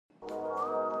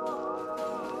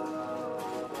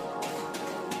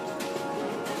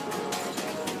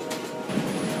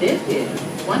This is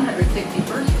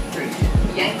 161st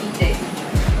Street, Yankee Stadium.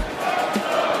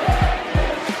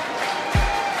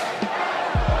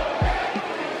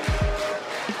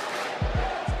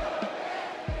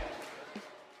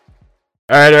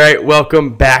 All right.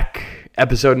 Welcome back.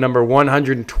 Episode number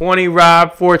 120,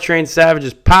 Rob, Four Train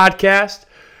Savages podcast.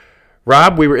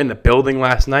 Rob, we were in the building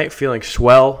last night feeling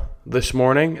swell this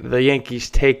morning. The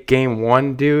Yankees take game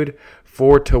one, dude.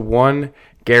 4-1.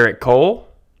 Garrett Cole.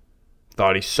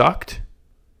 Thought he sucked.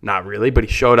 Not really, but he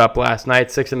showed up last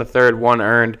night. 6 1/3, 1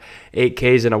 earned, 8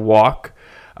 Ks and a walk.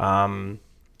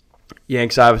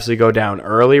 Yanks obviously go down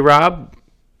early, Rob.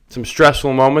 Some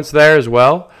stressful moments there as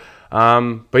well.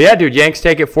 But yeah, dude, Yanks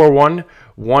take it 4-1.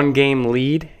 1-game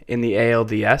lead in the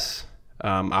ALDS.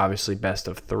 Obviously best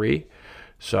of 3.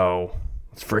 So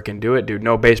let's freaking do it, dude.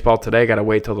 No baseball today. Got to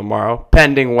wait till tomorrow.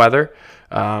 Pending weather.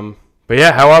 But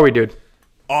yeah, how are we, dude?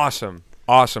 Awesome.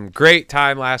 Great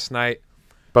time last night.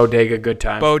 Bodega, good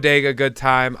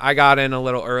time. I got in a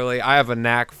little early. I have a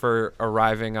knack for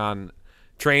arriving on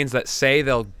trains that say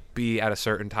they'll be at a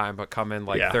certain time but come in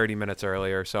 30 minutes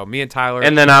earlier. So me and Tyler,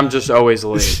 and then I'm just always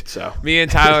late. So me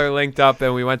and Tyler linked up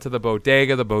and we went to the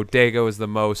bodega. The bodega was the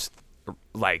most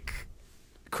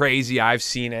crazy I've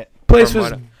seen it. Place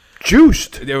was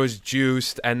juiced. It was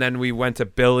juiced, and then we went to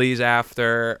Billy's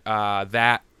after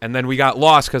that, and then we got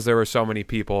lost because there were so many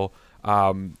people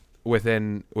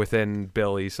within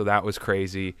Billy's, so that was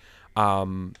crazy.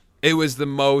 It was the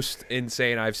most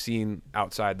insane I've seen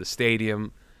outside the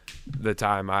stadium. The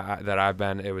time that I've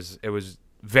been, it was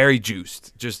very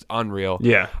juiced, just unreal.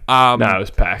 Yeah. It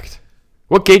was packed.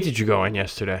 What gate did you go in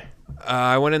yesterday?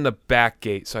 I went in the back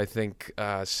gate, so I think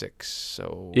 6.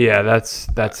 So yeah, that's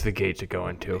the gate to go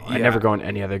into. Yeah. I never go in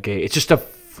any other gate. It's just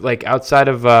outside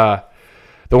of the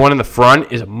one in the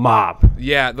front is a mob.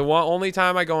 Yeah, the only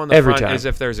time I go in the Every front time. is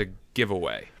if there's a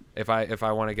giveaway. If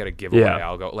I want to get a giveaway, Yeah.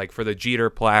 I'll go. Like for the Jeter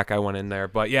plaque, I went in there.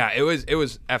 But yeah, it was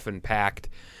effing packed.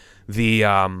 The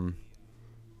energy,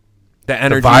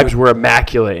 the vibes were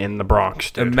immaculate in the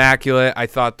Bronx, dude. Immaculate. I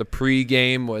thought the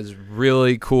pregame was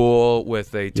really cool.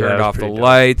 They turned off the pretty dope.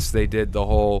 lights. They did the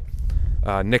whole.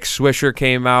 Nick Swisher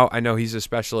came out. I know he's a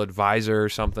special advisor or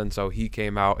something, so he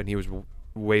came out and he was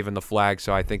waving the flag.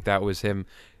 So I think that was him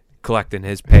collecting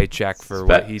his paycheck for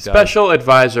what he does. Special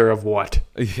advisor of what?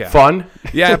 Yeah. Fun?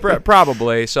 Yeah,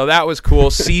 probably. So that was cool.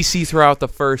 CeCe threw out the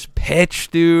first pitch,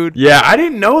 dude. Yeah, I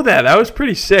didn't know that. That was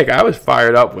pretty sick. I was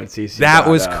fired up when CeCe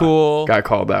was cool. Got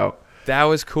called out. That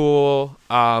was cool.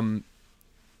 And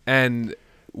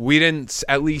we didn't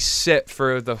at least sit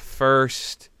for the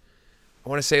first, I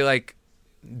want to say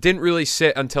didn't really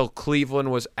sit until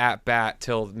Cleveland was at bat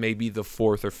till maybe the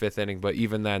 4th or 5th inning. But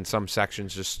even then, some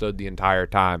sections just stood the entire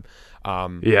time.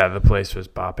 Yeah, the place was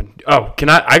bopping. Oh,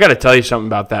 I got to tell you something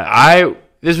about that.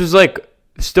 This was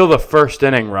still the first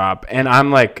inning, Rob, and I'm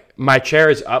my chair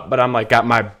is up, but I'm got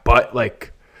my butt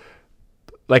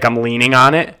I'm leaning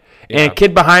on it, and Yeah. a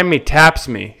kid behind me taps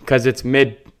me because it's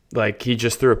mid, Cole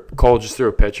just threw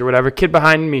a pitch or whatever. Kid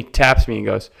behind me taps me and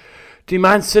goes, "Do you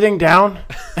mind sitting down?"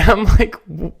 And I'm like,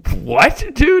 "What,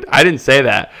 dude?" I didn't say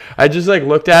that. I just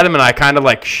looked at him and I kind of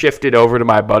shifted over to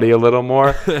my buddy a little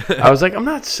more. I was like, "I'm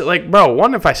not bro.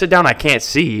 One, if I sit down, I can't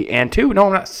see, and two, no,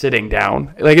 I'm not sitting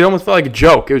down." It almost felt like a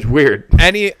joke. It was weird.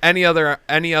 Any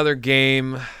other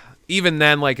game, even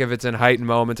then, if it's in heightened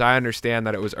moments, I understand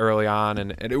that it was early on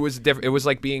and it was different. It was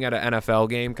like being at an NFL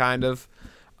game, kind of,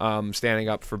 standing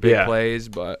up for big plays,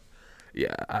 but.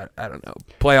 Yeah, I don't know.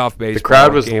 Playoff baseball. The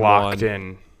crowd was game locked one,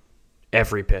 in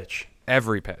every pitch.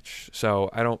 So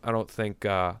I don't think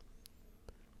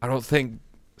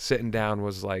sitting down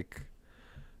was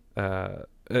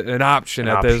an option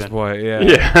at this point.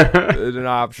 Yeah. An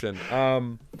option.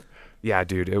 Yeah,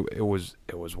 dude, it was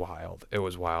wild. It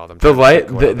was wild.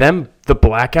 The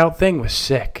blackout thing was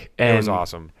sick. And it was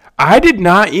awesome. I did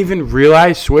not even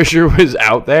realize Swisher was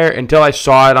out there until I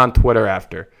saw it on Twitter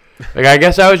after. I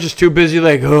guess I was just too busy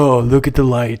oh, look at the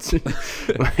lights.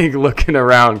 Looking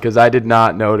around because I did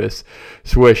not notice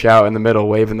Swish out in the middle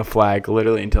waving the flag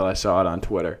literally until I saw it on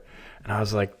Twitter. And I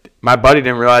was my buddy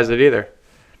didn't realize it either.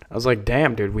 I was like,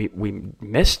 damn, dude, we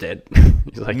missed it.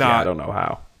 He's like, yeah, I don't know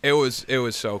how. It was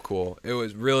so cool. It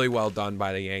was really well done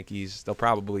by the Yankees. They'll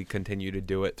probably continue to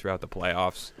do it throughout the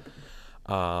playoffs.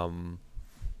 And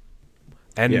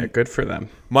yeah, good for them.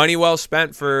 Money well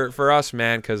spent for us,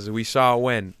 man, because we saw a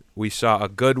win. We saw a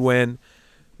good win.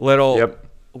 The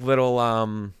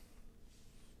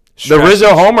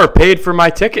Rizzo homer paid for my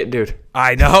ticket, dude.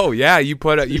 I know. Yeah, you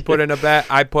put in a bet.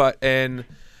 I put in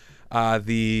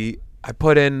the I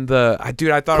put in I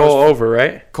thought Cole it was over,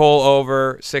 right? Cole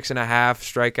over 6.5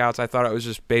 strikeouts. I thought it was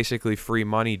just basically free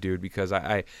money, dude, because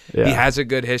he has a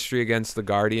good history against the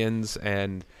Guardians,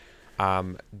 and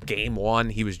game 1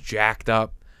 he was jacked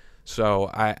up.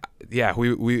 So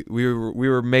we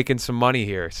were making some money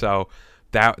here. So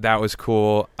that was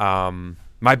cool.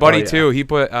 My buddy too, he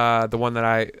put the one that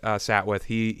I sat with,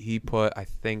 he put I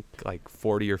think like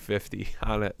 40 or 50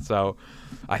 on it. So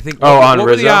I think on what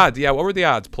were the Rizzo? odds? Yeah, what were the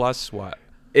odds? Plus what?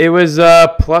 It was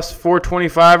plus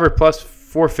 425 or plus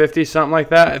 450, something like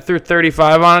that. I threw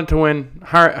 35 on it to win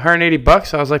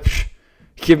 $180. I was like,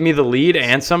 give me the lead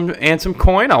and some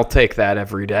coin. I'll take that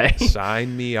every day.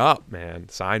 Sign me up, man.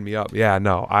 Sign me up. Yeah,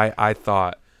 no, I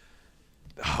thought,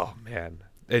 oh man,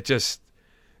 it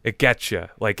gets you.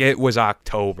 Like it was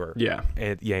October. Yeah.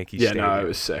 At Yankee Yeah, Stadium. no, it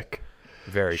was sick.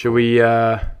 Very. Should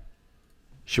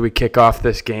cool. we kick off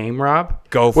this game, Rob?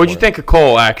 Go for it. What'd you think of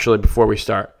Cole actually before we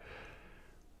start?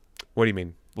 What do you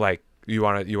mean? Like you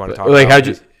want to talk like about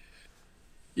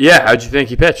how'd you think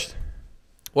he pitched?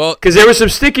 Well, because there were some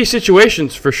sticky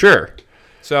situations for sure.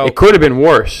 So it could have been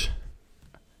worse.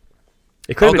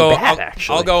 It could have been bad,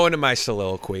 actually. I'll go into my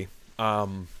soliloquy.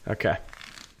 Okay.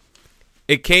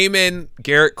 It came in.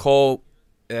 Garrett Cole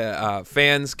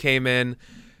fans came in,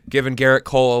 giving Garrett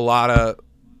Cole a lot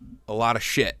of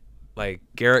shit. Like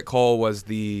Garrett Cole was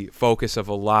the focus of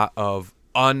a lot of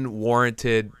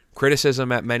unwarranted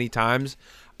criticism at many times,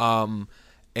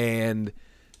 and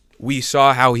we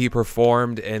saw how he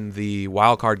performed in the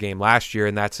wild card game last year,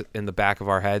 and that's in the back of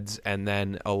our heads. And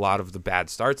then a lot of the bad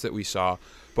starts that we saw.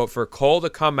 But for Cole to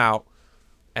come out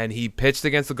and he pitched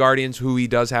against the Guardians, who he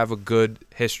does have a good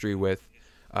history with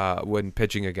when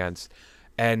pitching against.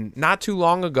 And not too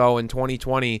long ago in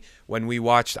 2020, when we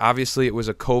watched, obviously it was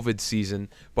a COVID season,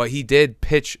 but he did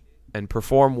pitch and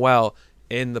perform well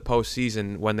in the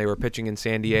postseason when they were pitching in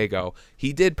San Diego.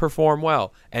 He did perform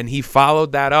well, and he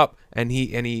followed that up, and he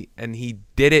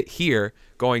did it here,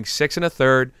 going 6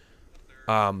 1/3,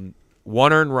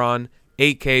 1 earned run,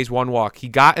 8 Ks, 1 walk. He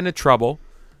got into trouble.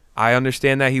 I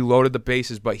understand that he loaded the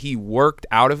bases, but he worked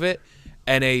out of it,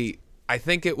 and I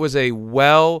think it was a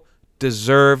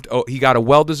well-deserved. He got a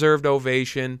well-deserved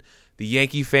ovation. The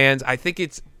Yankee fans, I think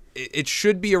it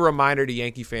should be a reminder to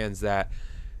Yankee fans that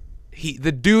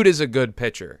the dude is a good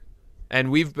pitcher,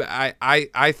 and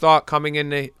I thought coming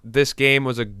into this game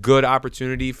was a good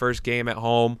opportunity, first game at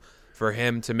home, for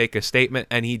him to make a statement,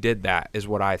 and he did that, is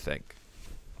what I think.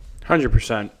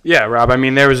 100%. Yeah, Rob. I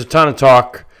mean, there was a ton of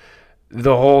talk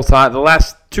the whole time, the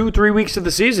last 2-3 weeks of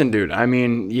the season, dude. I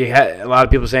mean, you had a lot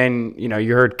of people saying,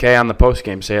 you heard Kay on the post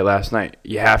game say it last night.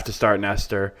 You have to start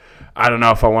Nestor. I don't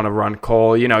know if I want to run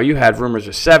Cole. You had rumors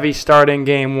of Sevy starting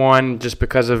game 1 just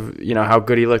because of, how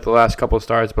good he looked the last couple of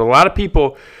starts. But a lot of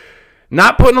people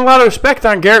not putting a lot of respect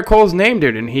on Garrett Cole's name,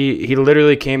 dude. And he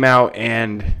literally came out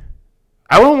and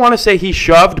I don't want to say he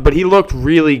shoved, but he looked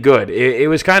really good. It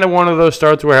was kind of one of those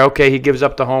starts where, okay, he gives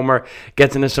up the homer,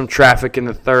 gets into some traffic in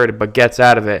the third, but gets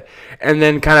out of it. And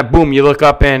then kind of, boom, you look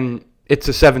up and it's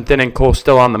the 7th inning, Cole's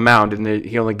still on the mound, and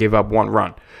he only gave up 1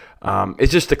 run.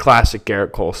 It's just a classic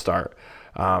Garrett Cole start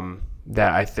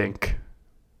that I think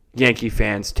Yankee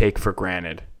fans take for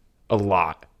granted a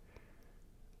lot.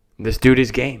 This dude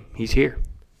is game. He's here.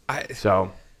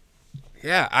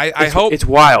 Yeah, I hope it's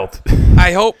wild.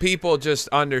 I hope people just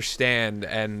understand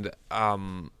and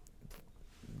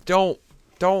don't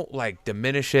like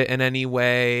diminish it in any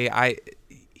way.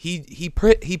 He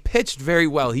pitched very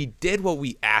well. He did what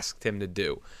we asked him to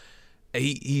do.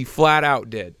 He flat out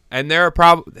did. And there are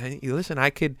problems. Listen, I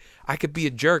could be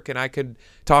a jerk and I could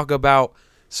talk about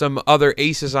some other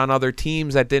aces on other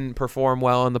teams that didn't perform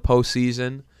well in the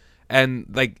postseason. And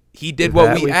like he did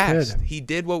what we asked. He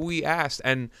did what we asked.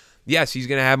 And yes, he's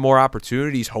going to have more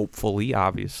opportunities, hopefully,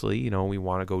 obviously. We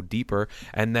want to go deeper.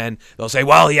 And then they'll say,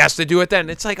 well, he has to do it then.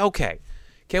 It's like, okay,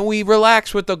 can we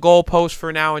relax with the goalpost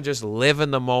for now and just live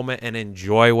in the moment and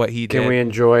enjoy what he did? Can we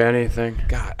enjoy anything?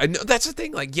 God, I know, that's the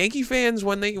thing. Like Yankee fans,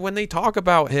 when they talk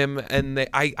about him, and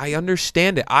I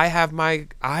understand it. I have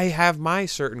my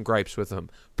certain gripes with him.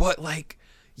 But like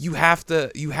you have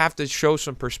to show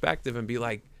some perspective and be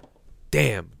like,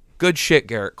 damn, good shit,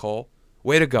 Garrett Cole.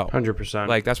 Way to go. 100%.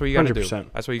 Like, that's what you got to do. 100%.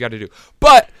 That's what you got to do.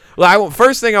 But,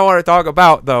 first thing I want to talk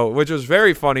about, though, which was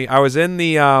very funny, I was in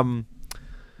the, no,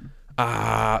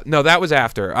 that was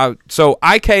after. So,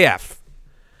 IKF.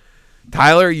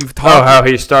 Tyler, you've talked. Oh, how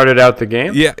he started out the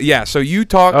game? Yeah. So, you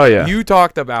talked. Oh, yeah. You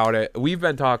talked about it. We've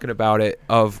been talking about it,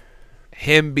 of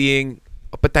him being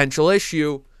a potential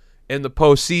issue in the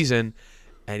postseason.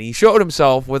 And he showed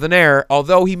himself with an error,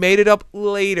 although he made it up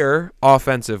later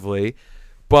offensively.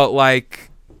 But,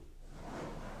 like,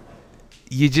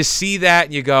 you just see that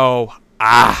and you go,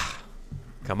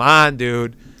 come on,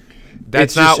 dude.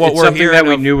 That's not what we're hearing. That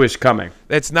we knew was coming.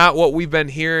 That's not what we've been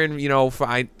hearing.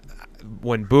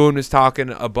 When Boone was talking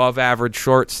above average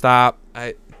shortstop,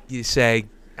 you say,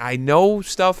 I know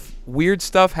weird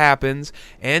stuff happens.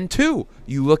 And 2,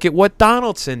 you look at what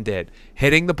Donaldson did,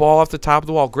 hitting the ball off the top of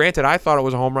the wall. Granted, I thought it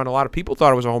was a home run. A lot of people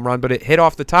thought it was a home run, but it hit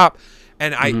off the top.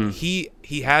 And he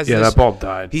has this, that ball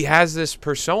died. He has this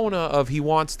persona of he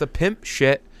wants the pimp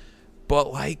shit,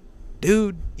 but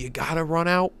dude, you gotta run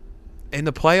out in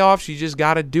the playoffs. You just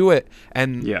gotta do it.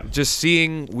 And just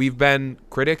seeing, we've been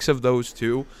critics of those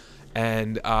two,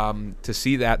 and to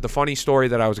see that. The funny story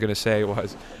that I was gonna say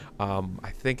was,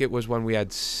 I think it was when we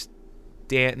had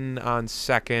Stanton on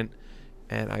second,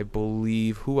 and I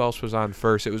believe who else was on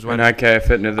first. It was when IKF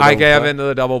hit into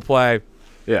the double play.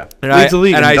 Yeah. And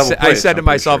I said to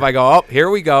myself, I go, oh, here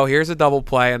we go. Here's a double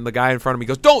play. And the guy in front of me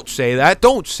goes, don't say that.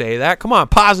 Don't say that. Come on,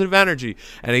 positive energy.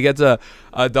 And he gets a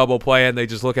double play, and they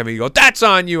just look at me and go, that's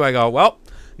on you. I go, well,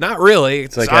 not really.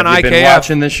 It's on IKF. Have you been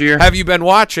watching this year? Have you been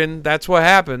watching? That's what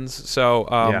happens.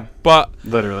 So, but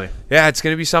literally. Yeah, it's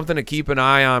going to be something to keep an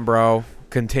eye on, bro.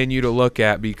 Continue to look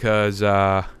at, because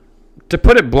to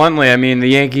put it bluntly, I mean, the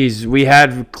Yankees, we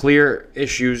had clear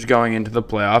issues going into the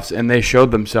playoffs, and they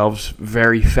showed themselves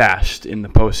very fast in the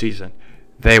postseason.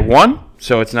 They won,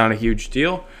 so it's not a huge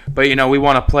deal. But, we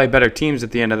want to play better teams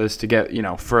at the end of this to get,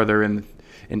 further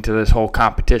into this whole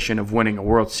competition of winning a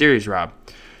World Series, Rob.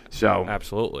 So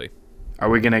absolutely. Are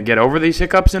we going to get over these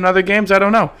hiccups in other games? I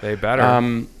don't know. They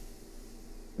better.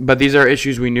 But these are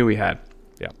issues we knew we had.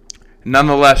 Yeah.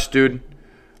 Nonetheless, dude,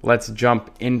 let's jump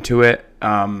into it.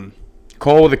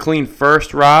 Cole with a clean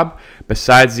first, Rob,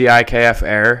 besides the IKF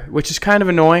error, which is kind of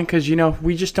annoying because,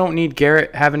 we just don't need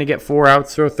Garrett having to get 4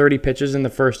 outs, throw 30 pitches in the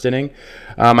first inning.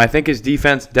 I think his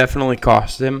defense definitely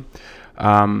cost him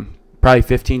probably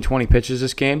 15, 20 pitches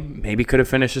this game. Maybe could have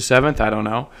finished the 7th. I don't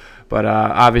know. But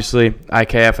obviously,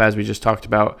 IKF, as we just talked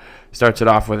about, starts it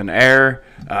off with an error.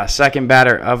 Second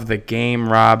batter of the game,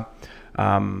 Rob.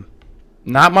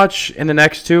 Not much in the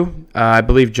next 2. I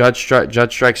believe Judge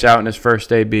strikes out in his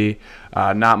first AB.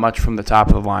 Not much from the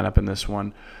top of the lineup in this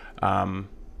one.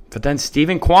 But then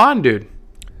Steven Kwan, dude.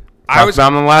 Talked about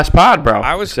him in the last pod,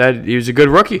 bro. Said he was a good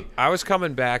rookie. I was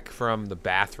coming back from the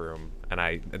bathroom,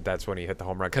 and that's when he hit the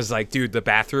home run. Because, dude, the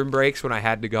bathroom breaks when I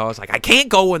had to go. I was like, I can't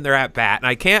go when they're at bat. And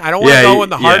I don't want to go when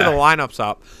the heart of the lineup's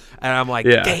up. And I'm like,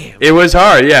 damn. It was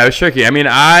hard. Yeah, it was tricky. I mean,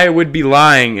 I would be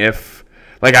lying if...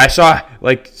 I saw,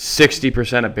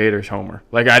 60% of Bader's homer.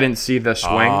 I didn't see the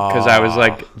swing because I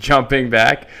was, jumping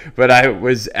back. But I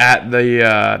was at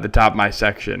the top of my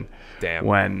section. Damn.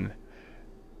 When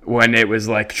it was,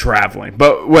 traveling.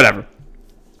 But whatever.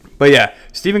 But, yeah,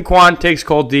 Steven Kwan takes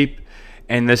Cole deep.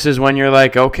 And this is when you're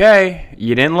like, okay,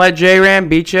 you didn't let J-Ram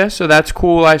beat you, so that's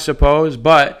cool, I suppose.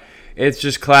 But it's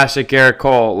just classic Garrett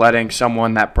Cole letting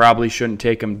someone that probably shouldn't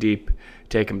take him deep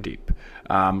take him deep.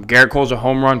 Garrett Cole's a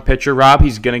home run pitcher, Rob.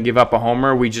 He's going to give up a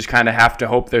homer. We just kind of have to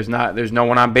hope there's no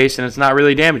one on base and it's not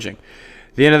really damaging.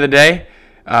 At the end of the day,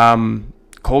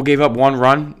 Cole gave up 1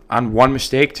 run on 1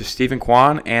 mistake to Steven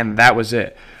Kwan, and that was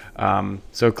it.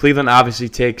 So Cleveland obviously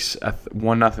takes a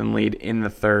 1-0 lead in the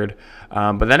third.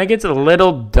 But then it gets a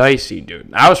little dicey,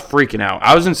 dude. I was freaking out.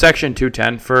 I was in section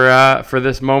 210 for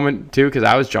this moment, too, because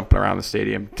I was jumping around the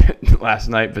stadium last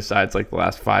night besides, the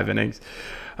last 5 innings.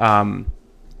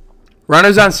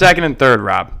 Runners on second and third,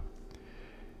 Rob.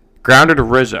 Grounder to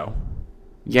Rizzo.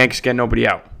 Yanks get nobody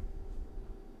out.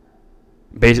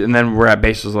 And then we're at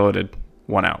bases loaded,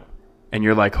 1 out. And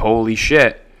you're like, holy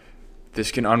shit, this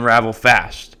can unravel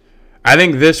fast. I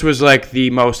think this was the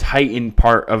most heightened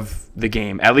part of the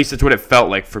game. At least that's what it felt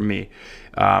like for me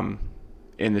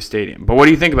in the stadium. But what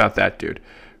do you think about that, dude?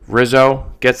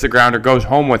 Rizzo gets the grounder, goes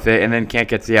home with it, and then can't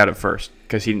get the out at first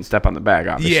because he didn't step on the bag,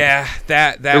 obviously. Yeah,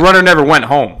 that the runner never went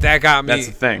home. That got me. That's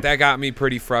the thing. That got me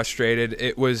pretty frustrated.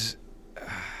 It was,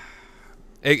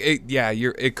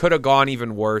 it could have gone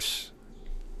even worse.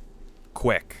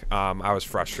 Quick. I was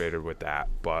frustrated with that,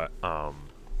 but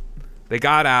they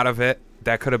got out of it.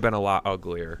 That could have been a lot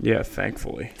uglier. Yeah,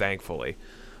 thankfully.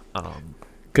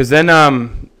 Because then,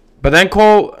 but then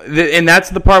Cole, and that's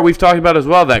the part we've talked about as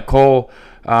well, that Cole,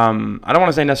 I don't want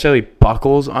to say necessarily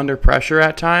buckles under pressure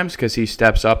at times because he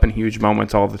steps up in huge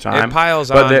moments all the time. It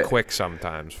piles on quick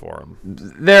sometimes for him.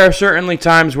 There are certainly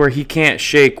times where he can't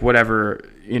shake whatever,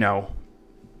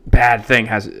 bad thing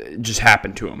has just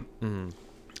happened to him. Mm-hmm.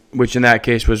 Which in that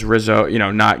case was Rizzo,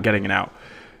 not getting an out.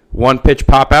 1 pitch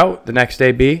pop out, the next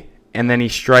AB, and then he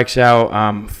strikes out.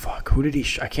 Who did he?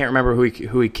 I can't remember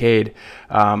who he K'd,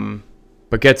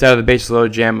 but gets out of the bases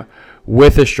loaded jam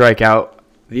with a strikeout.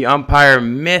 the umpire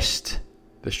missed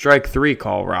the strike 3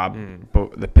 call, Rob,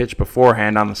 the pitch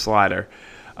beforehand on the slider.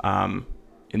 And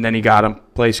then he got him.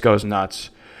 Place goes nuts.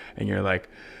 And you're like,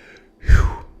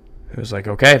 whew. It was like,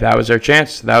 okay, that was their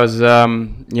chance. That was,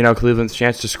 Cleveland's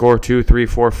chance to score 2, 3,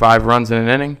 4, 5 runs in an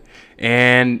inning.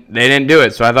 And they didn't do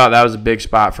it. So I thought that was a big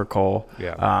spot for Cole.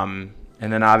 Yeah.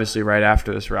 And then obviously right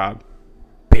after this, Rob,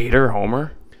 Bader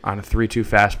homer on a 3-2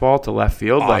 fastball to left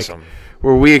field. Awesome. Like,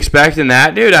 were we expecting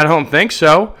that, dude? I don't think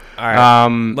so. All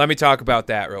right. Let me talk about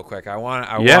that real quick. I want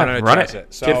to address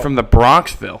it. So, Kid from the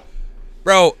Bronxville.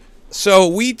 Bro, so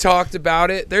we talked about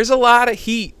it. There's a lot of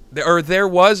heat, or there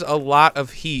was a lot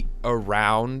of heat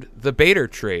around the Bader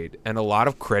trade, and a lot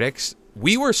of critics.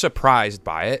 We were surprised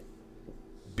by it.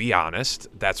 Be honest.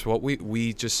 That's what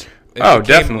we just. Oh,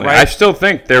 definitely. Right.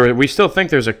 We still think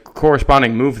there's a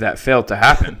corresponding move that failed to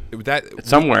happen. It's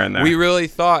somewhere in there. We really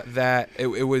thought that it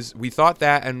was. We thought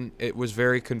that, and it was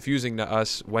very confusing to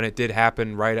us when it did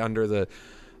happen right under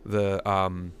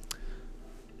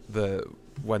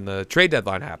when the trade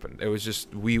deadline happened. It was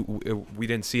just we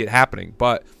didn't see it happening.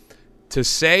 But to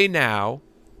say now,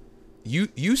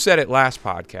 you said it last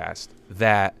podcast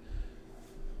that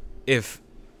if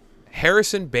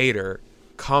Harrison Bader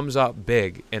comes up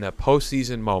big in a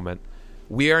postseason moment,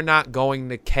 we are not going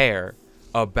to care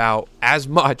about as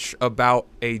much about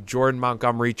a Jordan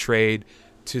Montgomery trade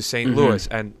to St. Louis.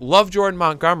 And love Jordan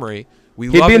Montgomery.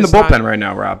 He'd be in the bullpen right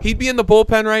now, Rob. He'd be in the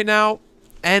bullpen right now,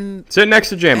 and sitting next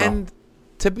to J-Mo. And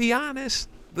to be honest,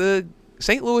 the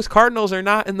St. Louis Cardinals are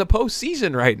not in the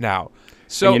postseason right now.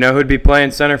 So and you know who'd be playing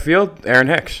center field? Aaron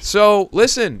Hicks. So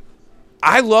listen,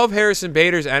 I love Harrison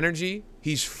Bader's energy.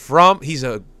 He's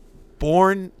a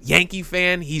born Yankee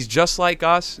fan. He's just like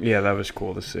us. Yeah, that was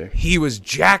cool to see. He was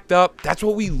jacked up. That's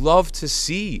what we love to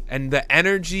see. And the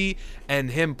energy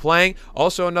and him playing.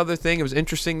 Also, another thing, it was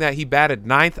interesting that he batted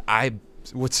 9th. I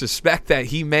would suspect that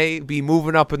he may be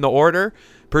moving up in the order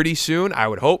pretty soon. I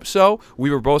would hope so.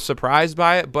 We were both surprised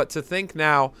by it. But to think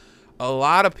now, a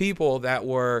lot of people that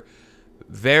were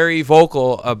very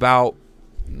vocal about,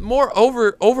 more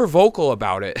over vocal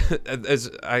about it, as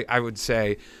I would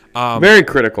say. Very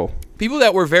critical. People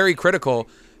that were very critical,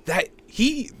 that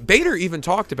Bader even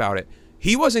talked about it.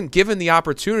 He wasn't given the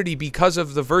opportunity because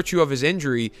of the virtue of his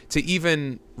injury to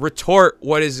even retort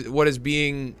what is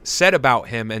being said about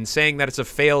him and saying that it's a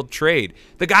failed trade.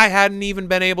 The guy hadn't even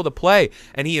been able to play,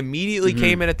 and he immediately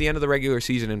came in at the end of the regular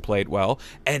season and played well.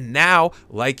 And now,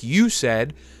 like you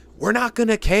said, we're not going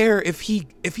to care if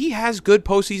he has good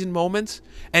postseason moments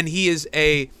and he is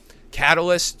a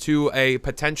catalyst to a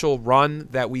potential run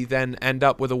that we then end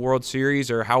up with a World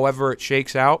Series or however it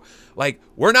shakes out. Like,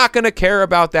 we're not going to care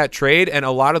about that trade, and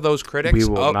a lot of those critics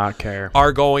not care.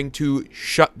 Are going to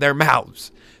shut their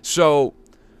mouths. So,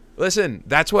 listen,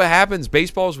 that's what happens.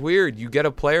 Baseball's weird. You get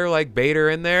a player like Bader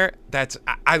in there.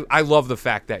 I love the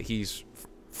fact that he's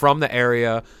from the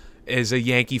area, is a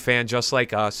Yankee fan just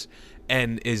like us,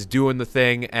 and is doing the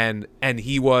thing, and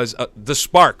he was the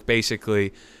spark,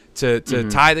 basically, to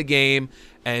tie the game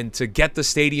and to get the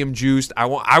stadium juiced.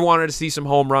 I wanted to see some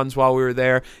home runs while we were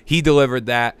there. He delivered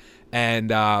that,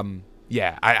 and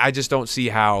I just don't see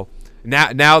how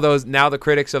now the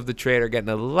critics of the trade are getting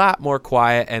a lot more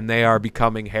quiet, and they are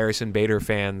becoming Harrison Bader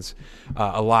fans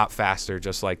a lot faster,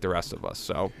 just like the rest of us.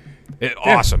 So,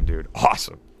 awesome, dude,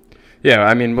 awesome. Yeah,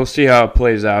 I mean, we'll see how it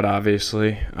plays out.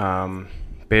 Obviously,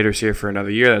 Bader's here for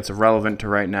another year. That's irrelevant to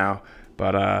right now.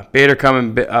 But Bader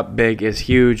coming up big is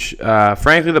huge.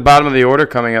 Frankly, the bottom of the order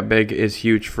coming up big is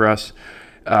huge for us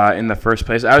in the first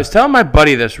place. I was telling my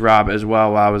buddy this, Rob, as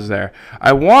well while I was there.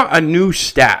 I want a new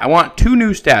stat. I want 2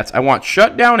 new stats. I want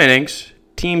shutdown innings,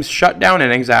 teams shut down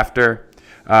innings after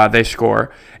they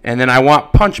score, and then I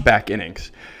want punchback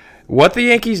innings. What the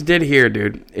Yankees did here,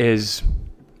 dude, is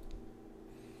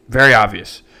very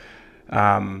obvious.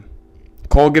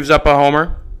 Cole gives up a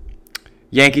homer.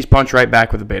 Yankees punch right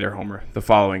back with a Bader homer the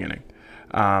following inning.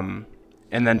 And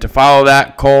then to follow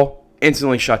that, Cole,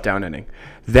 instantly shutdown inning.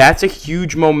 That's a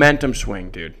huge momentum swing,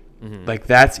 dude. Mm-hmm. Like,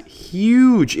 that's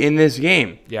huge in this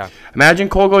game. Yeah. Imagine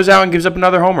Cole goes out and gives up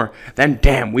another homer. Then,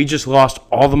 damn, we just lost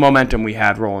all the momentum we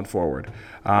had rolling forward.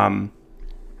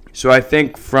 So I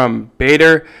think from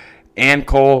Bader and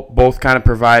Cole both kind of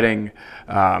providing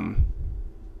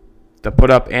the put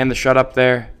up and the shut up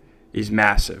there is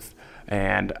massive.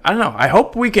 And I don't know. I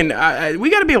hope we can. We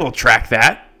got to be able to track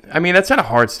that. I mean, that's not a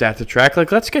hard stat to track.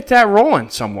 Like, let's get that rolling.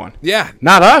 Someone. Yeah.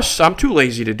 Not us. I'm too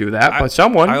lazy to do that. But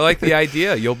someone. I like the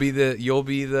idea. You'll be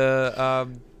the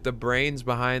brains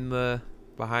behind the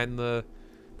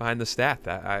stat.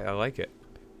 I like it.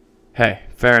 Hey,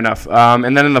 fair enough.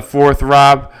 And then in the fourth,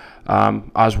 Rob,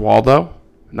 Oswaldo.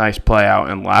 Nice play out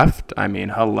and left. I mean,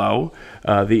 hello,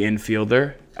 the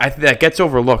infielder. That gets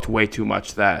overlooked way too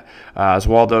much. That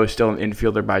Oswaldo is still an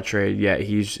infielder by trade, yet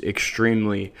he's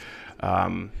extremely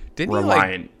Didn't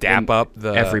reliant he dap up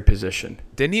the every position.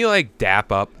 Didn't he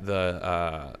dap up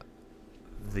the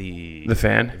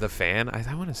fan? The fan?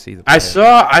 I want to see the. I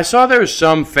saw there was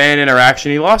some fan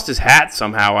interaction. He lost his hat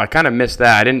somehow. I kind of missed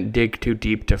that. I didn't dig too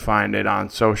deep to find it on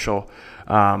social.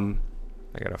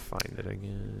 I gotta find it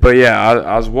again. But yeah,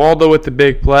 Oswaldo with the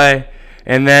big play,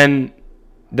 and then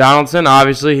Donaldson.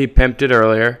 Obviously, he pimped it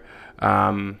earlier,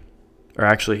 or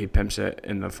actually he pimps it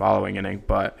in the following inning.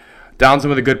 But Donaldson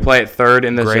with a good play at third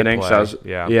in this Great inning. play. So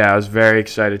I was very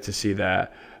excited to see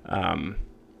that.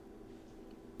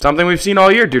 Something we've seen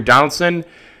all year, dude. Donaldson,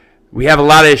 we have a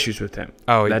lot of issues with him.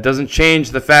 Oh, that doesn't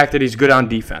change the fact that he's good on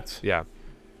defense. Yeah.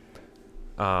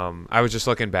 I was just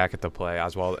looking back at the play.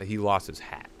 Oswald, he lost his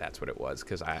hat. That's what it was.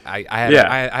 Because I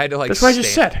had to That's what I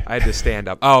just said. I had to stand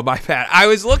up. Oh, my bad. I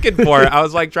was looking for it. I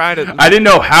was trying to. I didn't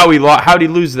know how he lost. How did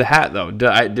he lose the hat though?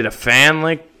 Did a fan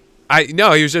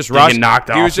No, he was just rushing. Knocked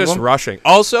off he was just of him? rushing.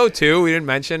 Also, too, we didn't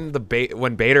mention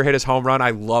when Bader hit his home run. I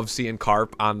love seeing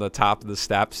Carp on the top of the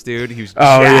steps, dude. He was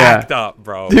jacked up,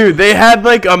 bro. Dude, they had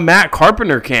a Matt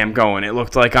Carpenter cam going. It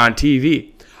looked like on TV.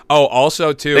 Oh,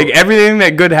 also too, everything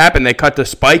that good happened, they cut to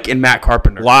Spike and Matt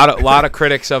Carpenter. lot of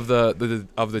critics of the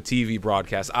TV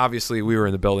broadcast. Obviously, we were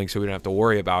in the building, so we didn't have to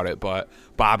worry about it. But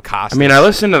Bob Costas. I mean, I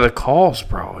listened to the calls,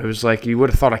 bro. It was like you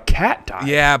would have thought a cat died.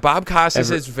 Yeah, Bob Costas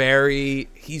is very.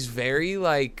 He's very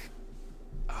I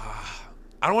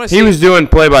don't want to say he was doing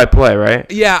play-by-play, right?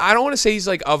 Yeah, I don't want to say he's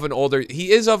of an older.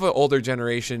 He is of an older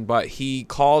generation, but he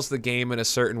calls the game in a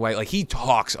certain way. He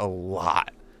talks a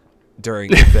lot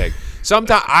during the thing.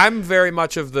 Sometimes I'm very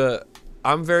much of a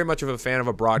fan of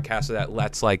a broadcaster that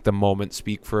lets the moment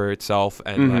speak for itself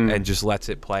and just lets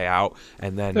it play out,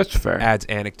 and then That's fair. adds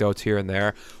anecdotes here and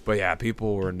there. But yeah,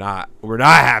 people were not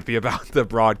happy about the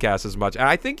broadcast as much, and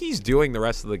I think he's doing the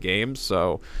rest of the games.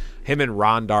 So him and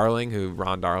Ron Darling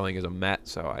is a Met,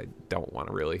 so I don't want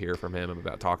to really hear from him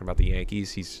about talking about the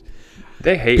Yankees.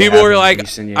 They hate People were having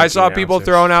decent Yankee I saw people announcers.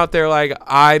 throwing out there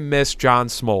I miss John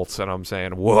Smoltz, and I'm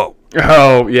saying, whoa.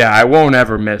 Oh yeah, I won't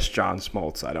ever miss John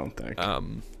Smoltz. I don't think.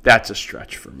 That's a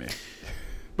stretch for me.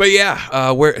 But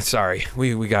yeah,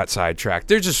 we got sidetracked.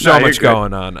 There's just so much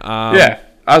going on. Yeah,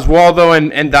 Oswaldo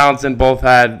and Donaldson both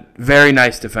had very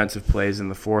nice defensive plays in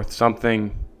the fourth.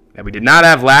 Something that we did not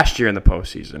have last year in the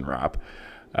postseason, Rob.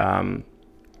 And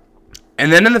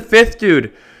then in the fifth,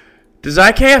 dude, does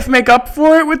IKF make up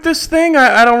for it with this thing?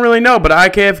 I don't really know, but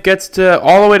IKF gets to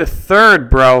all the way to third,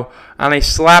 bro, on a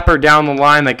slapper down the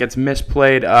line that gets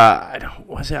misplayed.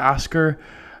 Was it Oscar?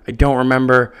 I don't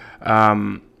remember.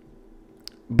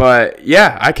 But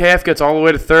yeah, IKF gets all the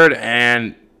way to third,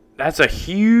 and that's a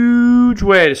huge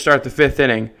way to start the fifth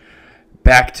inning.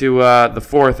 Back to the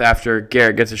fourth after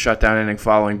Garrett gets a shutdown inning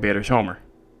following Bader's homer.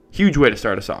 Huge way to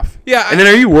start us off. Yeah. And then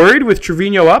are you worried with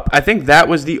Trevino up? I think that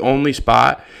was the only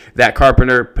spot that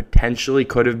Carpenter potentially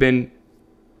could have been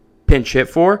pinch hit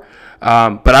for.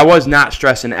 But I was not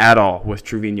stressing at all with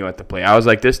Trevino at the plate. I was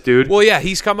like, this dude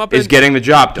he's come up is getting the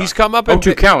job done. He's come up in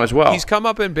 0-2 count as well. He's come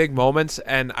up in big moments,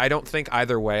 and I don't think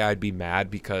either way I'd be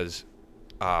mad because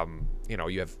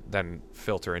you have then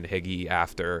filter in Higgy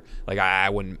after. I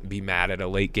wouldn't be mad at a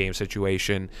late game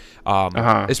situation.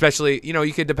 Especially,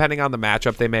 you could, depending on the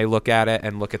matchup, they may look at it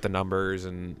and look at the numbers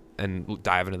and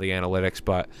dive into the analytics.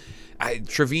 But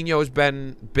Trevino has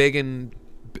been big, and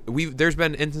there's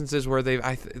been instances where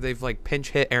they've pinch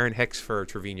hit Aaron Hicks for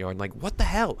Trevino, and what the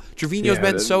hell? Trevino's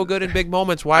been so good in big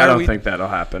moments. Why I are don't we? think that'll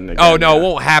happen again. Oh no, it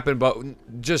won't happen.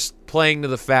 But just playing to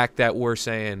the fact that we're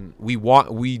saying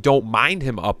we don't mind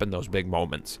him up in those big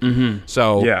moments. Mm-hmm.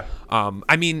 So yeah,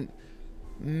 I mean,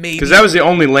 maybe because that was the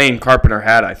only lane Carpenter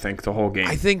had, I think, the whole game.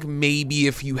 I think maybe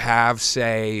if you have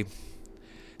say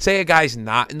a guy's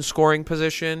not in scoring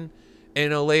position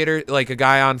in a later, a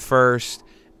guy on first,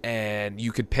 and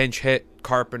you could pinch hit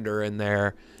Carpenter in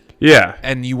there. Yeah.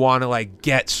 And you want to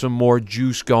get some more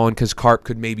juice going because Carp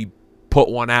could maybe put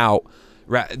one out.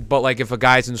 But if a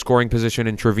guy's in scoring position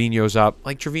and Trevino's up,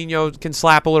 Trevino can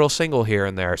slap a little single here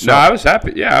and there. So no, I was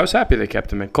happy. Yeah, I was happy they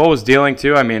kept him in. Cole was dealing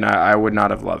too. I mean, I would not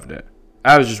have loved it.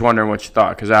 I was just wondering what you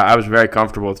thought because I was very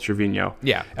comfortable with Trevino.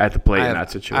 Yeah. At the plate in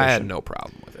that situation. I had no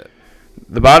problem with it.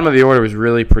 The bottom of the order was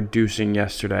really producing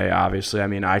yesterday, obviously. I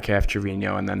mean, IKF,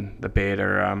 Trevino, and then the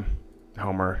Bader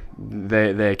homer.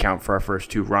 They account for our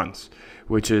first two runs,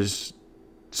 which is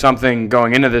something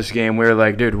going into this game. We were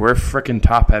like, dude, we're freaking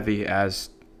top-heavy as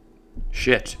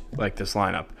shit, this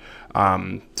lineup.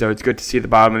 So it's good to see the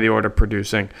bottom of the order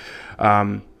producing.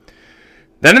 Then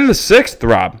in the sixth,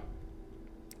 Rob,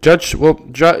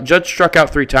 Judge struck out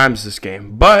 3 times this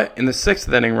game, but in the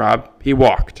 6th inning, Rob, he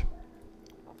walked.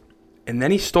 And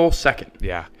then he stole second.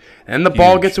 Yeah. And the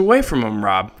ball gets away from him,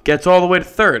 Rob. Gets all the way to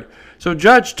third. So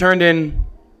Judge turned in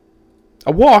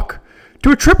a walk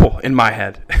to a triple in my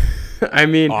head. I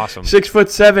mean, awesome.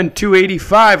 6'7",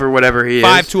 285 or whatever he is.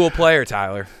 5-tool player,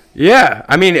 Tyler. Yeah.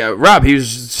 I mean, Rob, he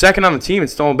was second on the team in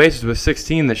stolen bases with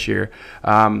 16 this year.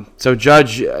 So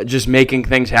Judge just making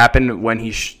things happen when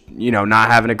he's, not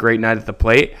having a great night at the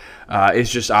plate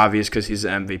is just obvious because he's the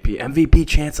MVP. MVP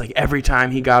chance like every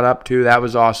time he got up, too. That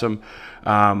was awesome.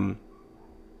 And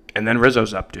then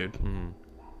Rizzo's up, dude.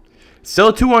 Still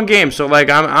a 2-1 game, so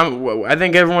I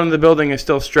think everyone in the building is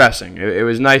still stressing. It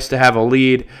was nice to have a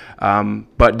lead,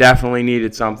 but definitely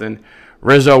needed something.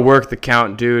 Rizzo worked the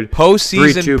count, dude.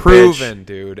 Postseason proven, pitch.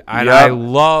 Dude. And I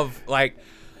love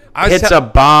hits a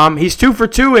bomb. He's 2 for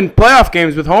 2 in playoff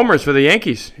games with homers for the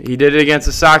Yankees. He did it against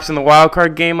the Sox in the wild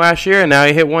card game last year, and now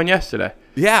he hit one yesterday.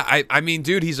 Yeah, I mean,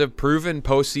 dude, he's a proven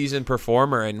postseason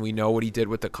performer, and we know what he did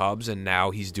with the Cubs, and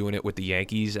now he's doing it with the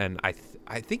Yankees. And I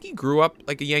think he grew up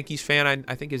like a Yankees fan.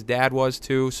 I think his dad was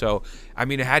too. So, I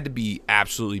mean, it had to be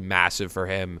absolutely massive for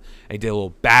him. And he did a little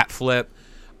bat flip.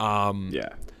 Yeah,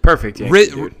 perfect Yankee,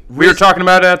 dude. We were talking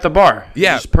about it at the bar.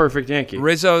 Yeah. Just perfect Yankee.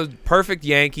 Rizzo's perfect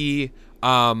Yankee,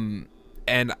 and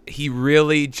he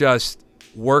really just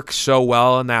works so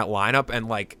well in that lineup. And,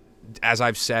 as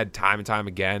I've said time and time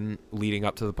again leading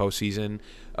up to the postseason,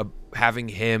 having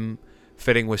him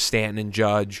fitting with Stanton and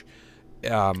Judge.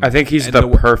 I think he's the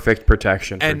perfect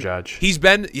protection for Judge. He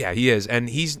is. And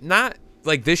he's not,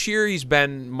 this year he's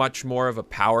been much more of a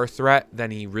power threat than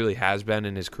he really has been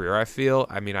in his career, I feel.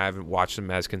 I mean, I haven't watched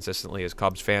him as consistently as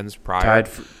Cubs fans prior.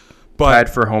 Tied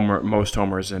for most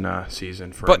homers in a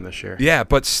season for him this year. Yeah,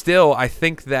 but still, I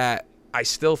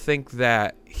still think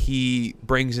that he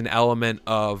brings an element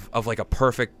of like a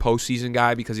perfect postseason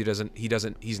guy because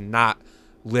he's not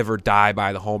live or die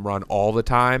by the home run all the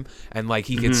time, and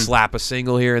he can slap a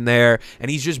single here and there,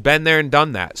 and he's just been there and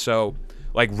done that. So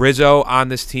Rizzo on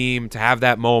this team, to have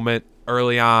that moment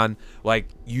early on,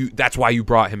 that's why you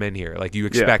brought him in here. You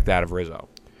expect that of Rizzo,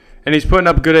 and he's putting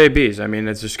up good ABs. I mean,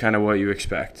 that's just kind of what you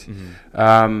expect.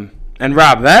 And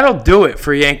Rob, that'll do it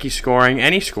for Yankee scoring,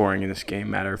 any scoring in this game,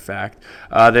 matter of fact.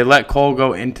 They let Cole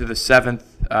go into the 7th.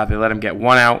 They let him get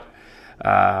 1 out,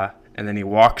 and then he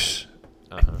walks.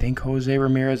 I think Jose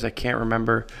Ramirez. I can't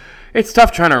remember. It's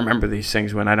tough trying to remember these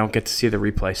things when I don't get to see the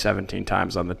replay 17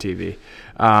 times on the TV.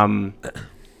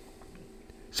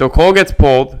 So Cole gets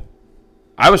pulled.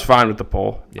 I was fine with the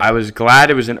pull. Yeah. I was glad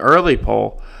it was an early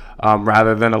pull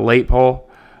rather than a late pull.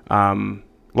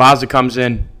 Laza comes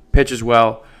in, pitches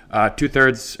well.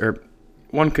 2/3, or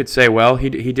one could say well. He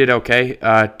did okay.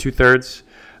 2/3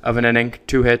 of an inning,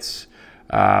 2 hits,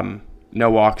 no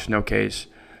walks, no Ks,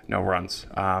 no runs.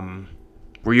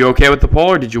 Were you okay with the pull,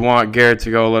 or did you want Garrett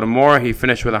to go a little more? He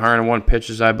finished with 101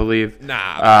 pitches, I believe. Nah,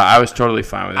 I was totally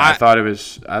fine with it. I thought it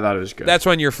was good. That's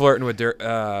when you're flirting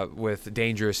with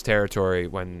dangerous territory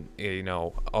when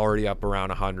already up around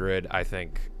 100. I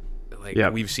think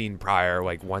we've seen prior.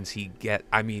 Once he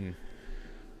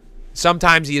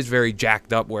sometimes he is very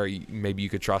jacked up where maybe you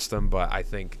could trust him, but I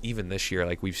think even this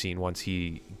year, we've seen once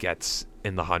he gets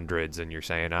in the hundreds and you're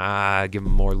saying, give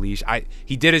him more leash.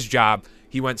 He did his job.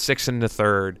 He went 6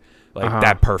 1/3.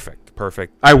 That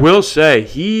perfect. I will say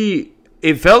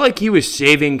it felt like he was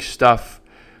saving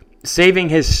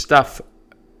his stuff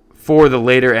for the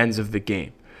later ends of the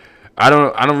game. I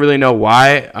don't really know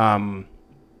why.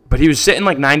 But he was sitting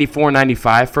 94,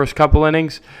 95 first couple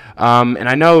innings. And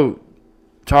I know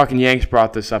Talking Yanks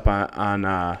brought this up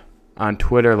on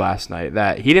Twitter last night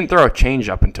that he didn't throw a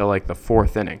changeup until the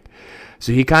 4th inning.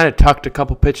 So he kind of tucked a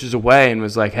couple pitches away and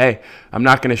was like, hey, I'm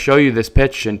not going to show you this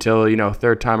pitch until,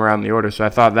 3rd time around the order. So I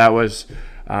thought that was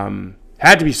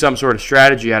had to be some sort of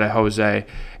strategy out of Jose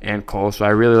and Cole. So I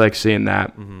really like seeing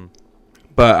that. Mm-hmm.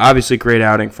 But obviously great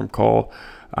outing from Cole.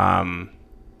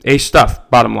 Ace stuff,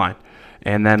 bottom line.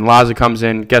 And then Laza comes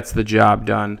in, gets the job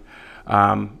done.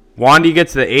 Wandy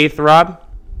gets the 8th, Rob.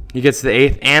 He gets the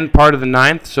 8th and part of the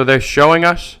 9th. So they're showing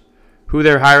us who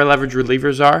their higher leverage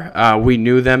relievers are. We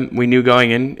knew them. We knew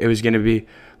going in it was going to be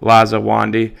Laza,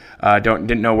 Wandy.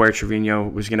 Didn't know where Trevino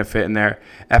was going to fit in there.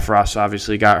 Efros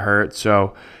obviously got hurt.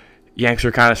 So Yanks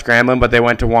were kind of scrambling, but they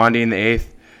went to Wandy in the 8th.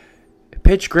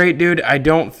 Pitch great, dude. I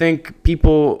don't think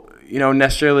people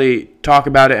necessarily talk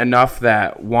about it enough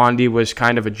that Wandy was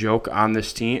kind of a joke on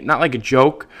this team. Not like a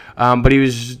joke, but he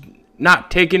was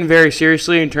not taken very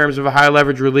seriously in terms of a high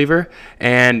leverage reliever,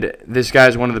 and this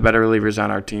guy's one of the better relievers on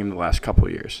our team the last couple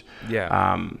of years.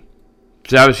 Yeah.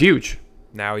 So that was huge.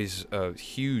 now he's a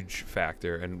huge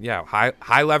factor. And yeah,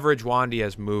 high leverage Wandy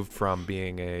has moved from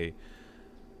being a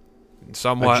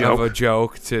somewhat of a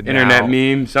joke to internet now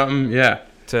meme, something. Yeah.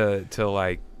 To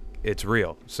like it's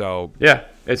real. So yeah,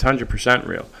 it's 100%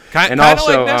 real. Kind of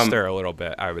also, like Nestor a little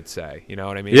bit, I would say. You know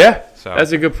what I mean? Yeah, so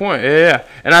that's a good point. Yeah.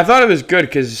 And I thought it was good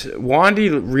because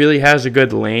Wandy really has a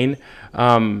good lane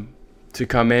to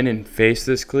come in and face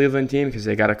this Cleveland team because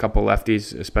they got a couple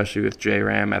lefties, especially with J.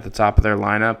 Ram at the top of their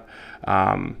lineup.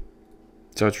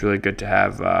 So it's really good to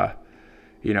have, a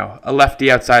lefty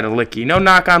outside of Licky. No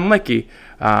knock on Licky,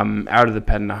 out of the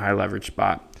pen in a high leverage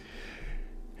spot.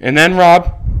 And then,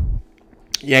 Rob,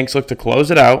 Yanks look to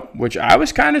close it out, which I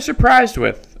was kind of surprised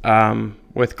with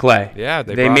Clay. Yeah,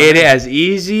 they made it as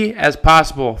easy as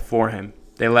possible for him.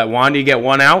 They let Wandy get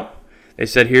one out. They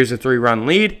said, here's a 3-run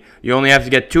lead. You only have to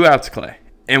get 2 outs, Clay.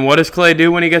 And what does Clay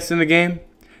do when he gets in the game?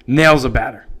 Nails a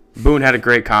batter. Boone had a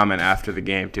great comment after the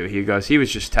game, too. He goes, he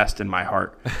was just testing my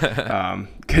heart.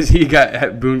 Because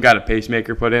Boone got a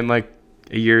pacemaker put in like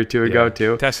a year or two ago,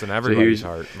 too. Testing everybody's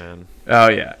heart, man. Oh,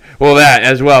 yeah. Well, that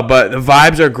as well. But the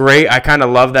vibes are great. I kind of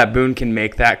love that Boone can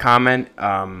make that comment.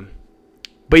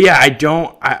 But, yeah,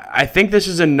 I think this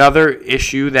is another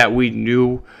issue that we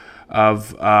knew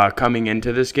of coming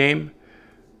into this game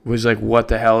was like, what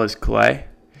the hell is Clay?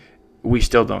 We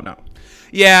still don't know.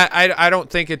 Yeah, I don't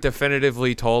think it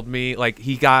definitively told me. Like,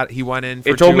 he went in for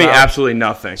 2 It told me outs. absolutely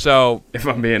nothing. So, if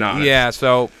I'm being honest. Yeah,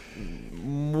 so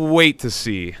wait to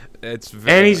see.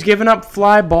 And he's giving up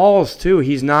fly balls, too.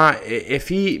 He's not – if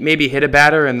he maybe hit a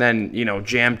batter and then,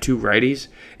 jammed 2 righties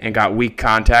and got weak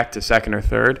contact to second or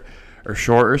third or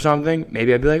short or something,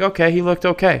 maybe I'd be like, okay, he looked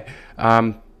okay.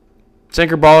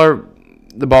 Sinker baller,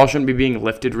 the ball shouldn't be being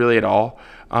lifted really at all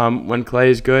when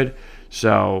Clay is good.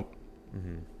 So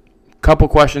couple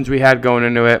questions we had going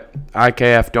into it.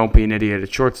 IKF, don't be an idiot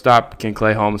at shortstop. Can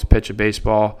Clay Holmes pitch a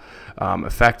baseball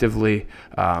effectively?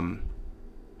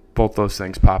 Both those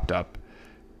things popped up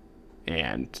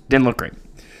and didn't look great.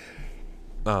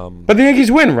 But the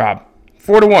Yankees win, Rob,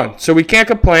 4-1. So we can't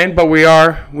complain, but we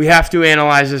have to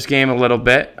analyze this game a little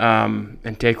bit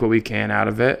and take what we can out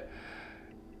of it.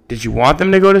 Did you want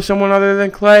them to go to someone other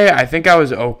than Clay? I think I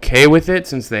was okay with it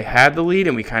since they had the lead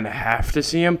and we kind of have to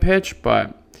see him pitch.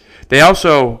 But they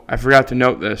also, I forgot to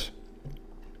note this,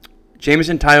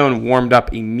 Jameson Taillon warmed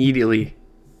up immediately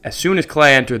as soon as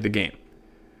Clay entered the game.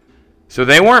 So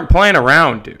they weren't playing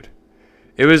around, dude.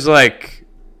 It was like,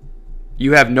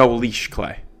 you have no leash,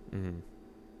 Clay. Mm-hmm.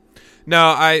 No,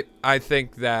 I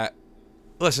think that,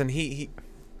 listen,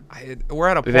 we're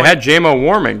at a point. They had J-Mo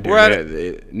warming,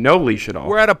 dude. No leash at all.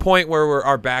 We're at a point where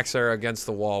our backs are against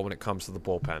the wall when it comes to the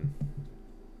bullpen.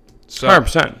 So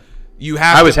 100%.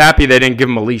 I was happy they didn't give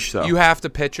him a leash, though. You have to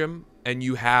pitch him, and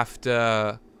you have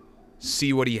to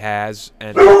see what he has.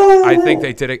 And I think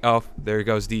they did it. Oh, there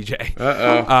goes DJ.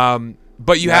 Uh-oh.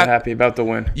 But you Not happy about the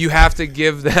win. You have to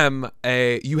give them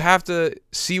you have to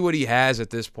see what he has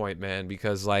at this point, man,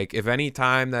 because like if any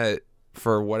time that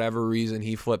for whatever reason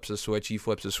he flips a switch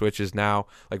is now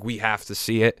like we have to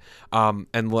see it.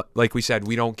 And like we said,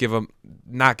 we don't give him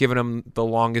not giving him the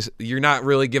longest. You're not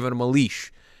really giving him a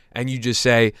leash, and you just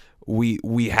say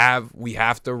we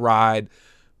have to ride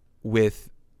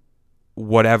with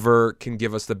whatever can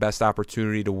give us the best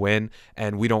opportunity to win,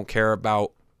 and we don't care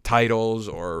about titles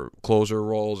or closer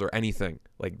roles or anything.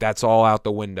 Like that's all out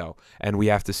the window, and we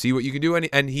have to see what you can do.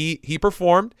 And he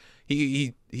performed.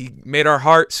 He made our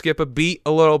heart skip a beat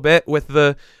a little bit with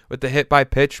the hit by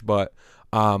pitch, but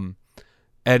and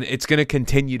it's going to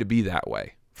continue to be that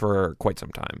way for quite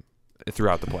some time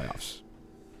throughout the playoffs.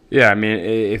 Yeah, I mean,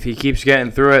 if he keeps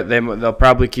getting through it, they'll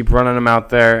probably keep running him out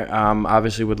there.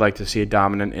 Obviously, would like to see a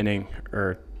dominant inning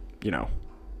or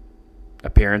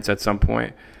appearance at some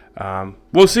point.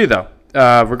 We'll see, though.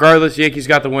 Regardless, Yankees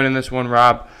got the win in this one,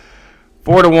 Rob.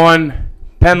 4-1.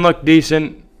 Penn looked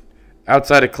decent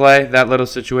outside of Clay, that little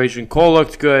situation. Cole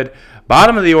looked good.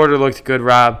 Bottom of the order looked good,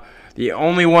 Rob. The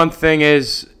only one thing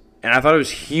is, and I thought it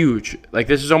was huge, like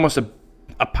this is almost a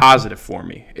positive for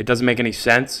me. It doesn't make any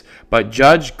sense, but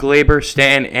Judge, Glaber,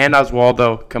 Stanton, and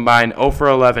Oswaldo combined 0 for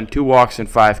 11, 2 walks, and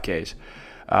 5 Ks.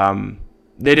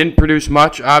 They didn't produce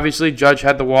much, obviously. Judge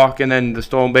had the walk and then the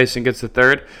stolen base and gets the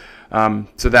third.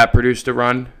 So that produced a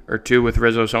run or two with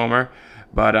Rizzo's homer.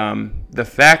 But the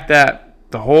fact that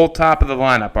the whole top of the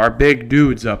lineup, our big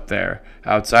dudes up there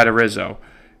outside of Rizzo,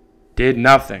 did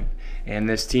nothing, and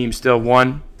this team still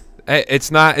won.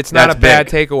 It's not a bad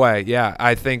takeaway. Yeah,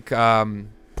 I think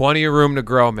plenty of room to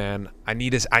grow, man. I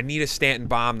need a Stanton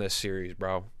bomb this series,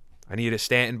 bro. I need a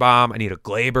Stanton bomb. I need a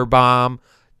Glaber bomb,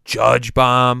 Judge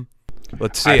bomb.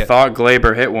 Let's see I it. thought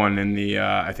Glaber hit one in the,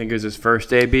 I think it was his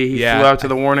first AB. He Yeah. flew out to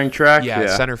the warning track.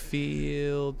 Yeah, center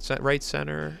field, right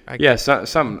center. Yeah,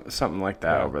 something like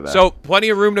that over there. So plenty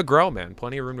of room to grow, man.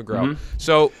 Plenty of room to grow.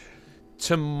 So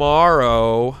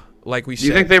tomorrow, like we do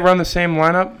you said, think they run the same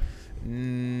lineup?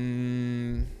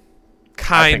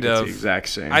 kind It's of. the exact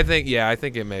same. I think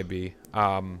it may be.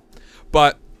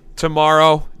 But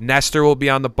tomorrow, Nestor will be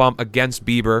on the bump against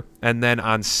Bieber, and then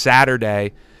on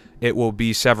Saturday, it will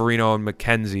be Severino and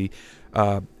McKenzie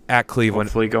at Cleveland.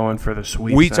 Hopefully going for the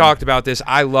sweep. We then. talked about this.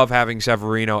 I love having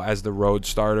Severino as the road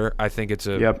starter. I think it's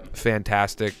a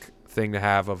fantastic thing to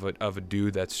have of a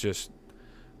dude that's just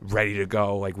ready to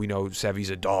go. Like, we know Sevy's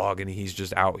a dog, and he's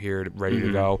just out here ready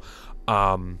to go.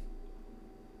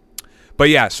 But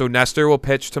yeah, so Nestor will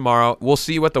pitch tomorrow. We'll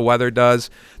see what the weather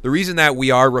does. The reason that we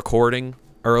are recording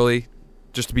early,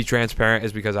 just to be transparent,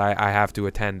 is because I have to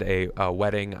attend a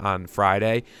wedding on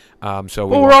Friday. So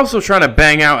we're also trying to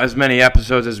bang out as many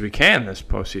episodes as we can this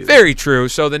postseason. Very true.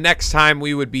 So the next time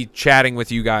we would be chatting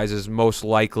with you guys is most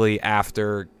likely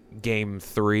after Game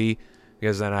 3,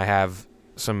 because then I have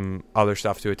some other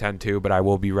stuff to attend to, but I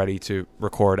will be ready to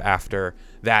record after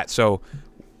that. So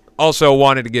also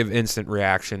wanted to give instant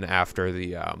reaction after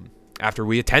the after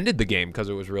we attended the game, because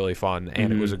it was really fun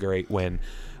and it was a great win.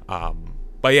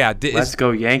 But yeah, let's go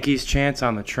Yankees chants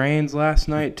on the trains last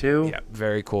night too. Yeah,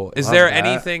 very cool. Is Love there that.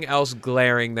 anything else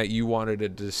glaring that you wanted to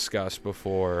discuss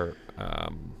before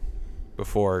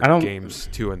games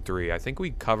 2 and 3? I think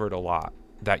we covered a lot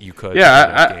that you could.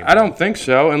 Yeah, I don't think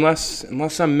so,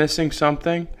 unless I'm missing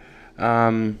something.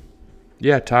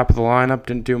 Yeah, top of the lineup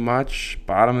didn't do much.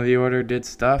 Bottom of the order did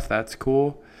stuff. That's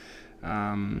cool.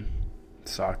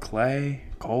 Saw Clay.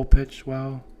 Cole pitched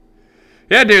well.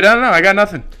 Yeah, dude, I don't know. I got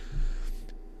nothing.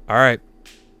 All right.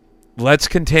 Let's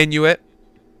continue it.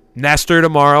 Nestor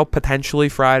tomorrow, potentially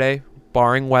Friday,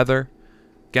 barring weather,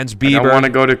 against Bieber. I want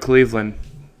to go to Cleveland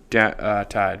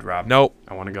tied, Rob. Nope.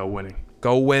 I want to go winning.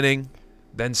 Go winning.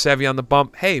 Then Sevy on the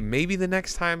bump. Hey, maybe the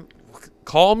next time,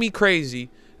 call me crazy.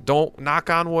 Don't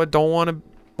knock on wood. Don't want to,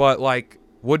 but like,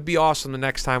 would be awesome the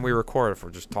next time we record if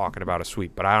we're just talking about a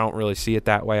sweep. But I don't really see it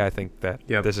that way. I think that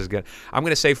this is good. I'm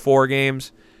going to say 4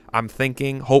 games. I'm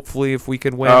thinking, hopefully, if we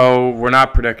could win. Oh, we're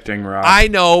not predicting, Rob. I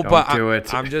know, Don't but do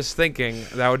it. I'm just thinking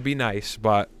that would be nice.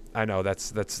 But I know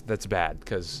that's bad,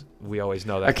 because we always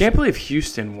know that. I can't believe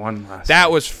Houston won last That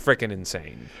night. was freaking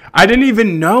insane. I didn't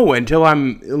even know until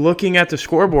I'm looking at the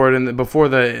scoreboard and before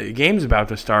the game's about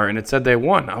to start, and it said they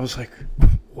won. I was like,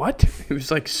 what? It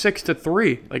was like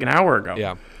 6-3, like an hour ago.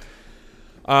 Yeah.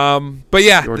 But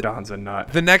yeah, Jordan's a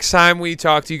nut. the next time we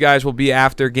talk to you guys will be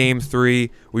after Game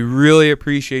 3. We really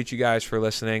appreciate you guys for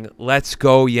listening. Let's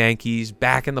go Yankees,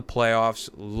 back in the playoffs.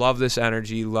 Love this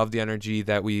energy. Love the energy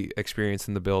that we experienced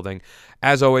in the building.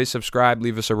 As always, subscribe,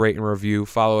 leave us a rate and review.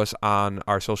 Follow us on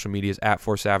our social medias at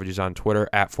 4Savages on Twitter,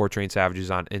 at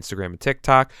 4TrainSavages on Instagram and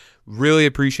TikTok. Really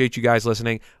appreciate you guys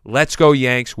listening. Let's go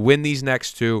Yanks. Win these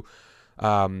next 2,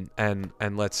 and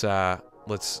let's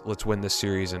win this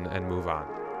series and move on.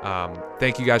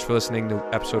 Thank you guys for listening to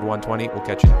episode 120. We'll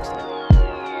catch you next time.